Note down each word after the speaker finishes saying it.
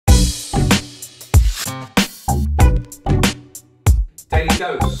Daily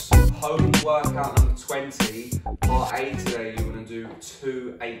dose, home workout number 20, part A today. You're going to do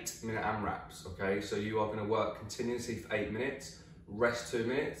 2 8-minute AMRAPs, okay? So you are going to work continuously for 8 minutes, rest 2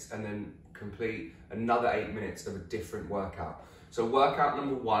 minutes, and then complete another 8 minutes of a different workout. So workout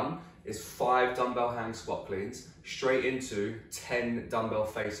number 1 is 5 dumbbell hang squat cleans, straight into 10 dumbbell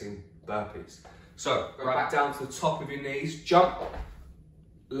facing burpees. So go back down to the top of your knees, jump,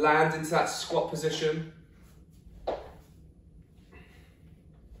 land into that squat position.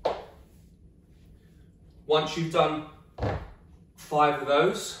 Once you've done 5 of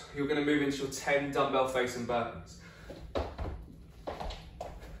those, you're going to move into your 10 dumbbell facing burpees.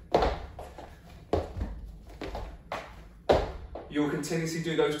 You'll continuously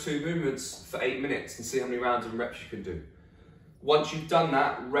do those 2 movements for 8 minutes and see how many rounds and reps you can do. Once you've done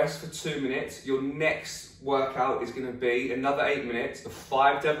that, rest for 2 minutes. Your next workout is going to be another 8 minutes of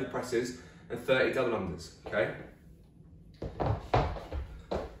 5 devil presses and 30 double unders, okay?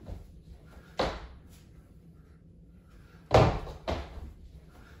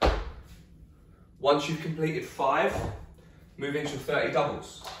 Once you've completed 5, move into 30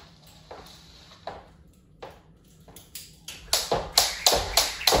 doubles.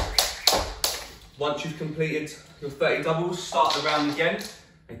 Once you've completed your 30 doubles, start the round again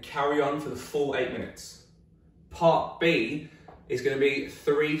and carry on for the full 8 minutes. Part B is going to be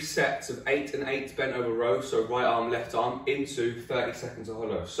 3 sets of 8 and 8 bent over row, so right arm, left arm, into 30 seconds of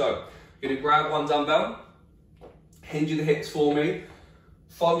hollow. So you're going to grab one dumbbell, hinge the hips for me,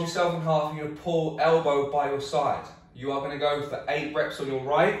 fold yourself in half and you're going to pull elbow by your side. You are going to go for 8 reps on your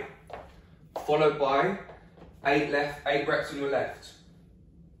right, followed by 8 reps on your left.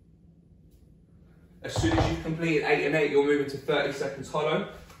 As soon as you've completed 8 and 8, you'll move into 30 seconds hollow.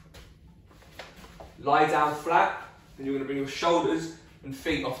 Lie down flat, and you're going to bring your shoulders and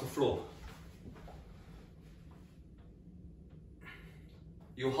feet off the floor.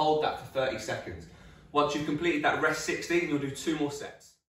 You'll hold that for 30 seconds. Once you've completed that rest 60, you'll do 2 more sets.